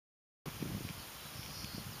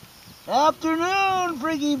Afternoon,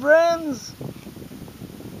 freaky friends.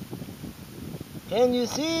 Can you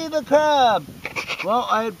see the crab? Well,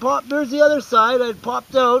 I had popped, there's the other side, I had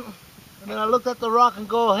popped out, and then I looked at the rock and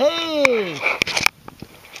go, hey!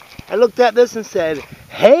 I looked at this and said,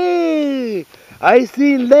 hey! I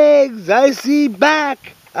see legs, I see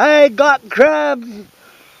back, I got crabs!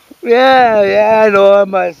 Yeah, I know,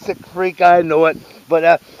 I'm a sick freak, I know it.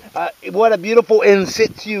 But what a beautiful in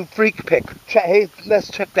situ freak pic. Hey, let's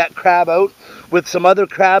check that crab out with some other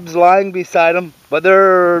crabs lying beside them. But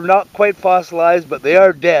they're not quite fossilized, but they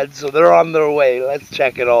are dead, so they're on their way. Let's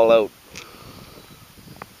check it all out.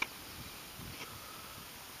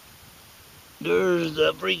 There's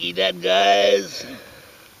the freaky dead guys.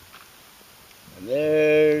 And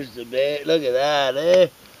there's the bed. Look at that, eh?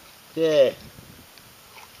 Yeah.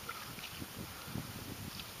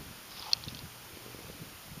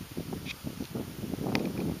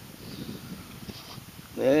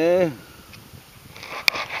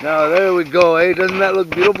 Now there we go, eh? Doesn't that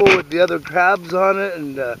look beautiful with the other crabs on it?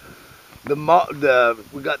 And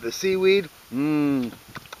we got the seaweed, the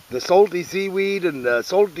salty seaweed and the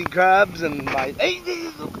salty crabs, and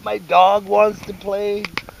my dog wants to play.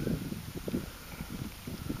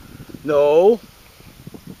 No,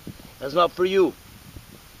 that's not for you.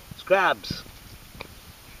 It's crabs.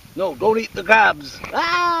 No, don't eat the crabs.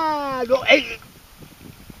 Don't eat.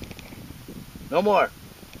 No more.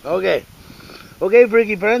 Okay,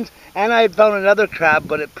 freaky friends. And I had found another crab,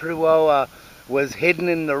 but it pretty well was hidden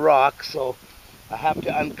in the rock, so I have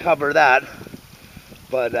to uncover that.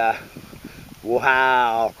 But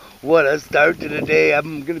wow, what a start to the day.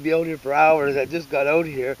 I'm going to be out here for hours. I just got out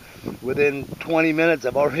here. Within 20 minutes,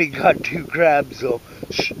 I've already got 2 crabs, so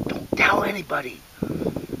shh, don't tell anybody.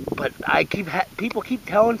 But people keep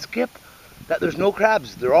telling Skip that there's no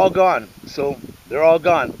crabs. They're all gone. So they're all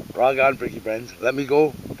gone. They're all gone, freaky friends. Let me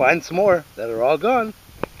go find some more that are all gone.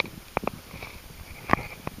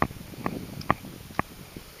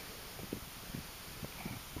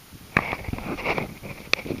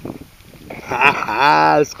 Ha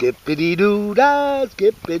ha, skippity-doo-dah,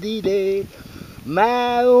 skippity-day.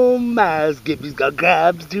 My oh my, Skippy's got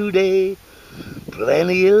crabs today.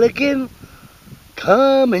 Plenty of licking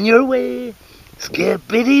coming your way.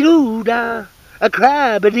 Skippity-doo-dah, a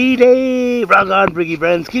crabity-day. Rock on, freaky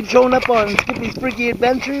friends. Keep showing up on Skippy's Freaky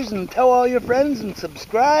Adventures and tell all your friends and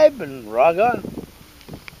subscribe and rock on.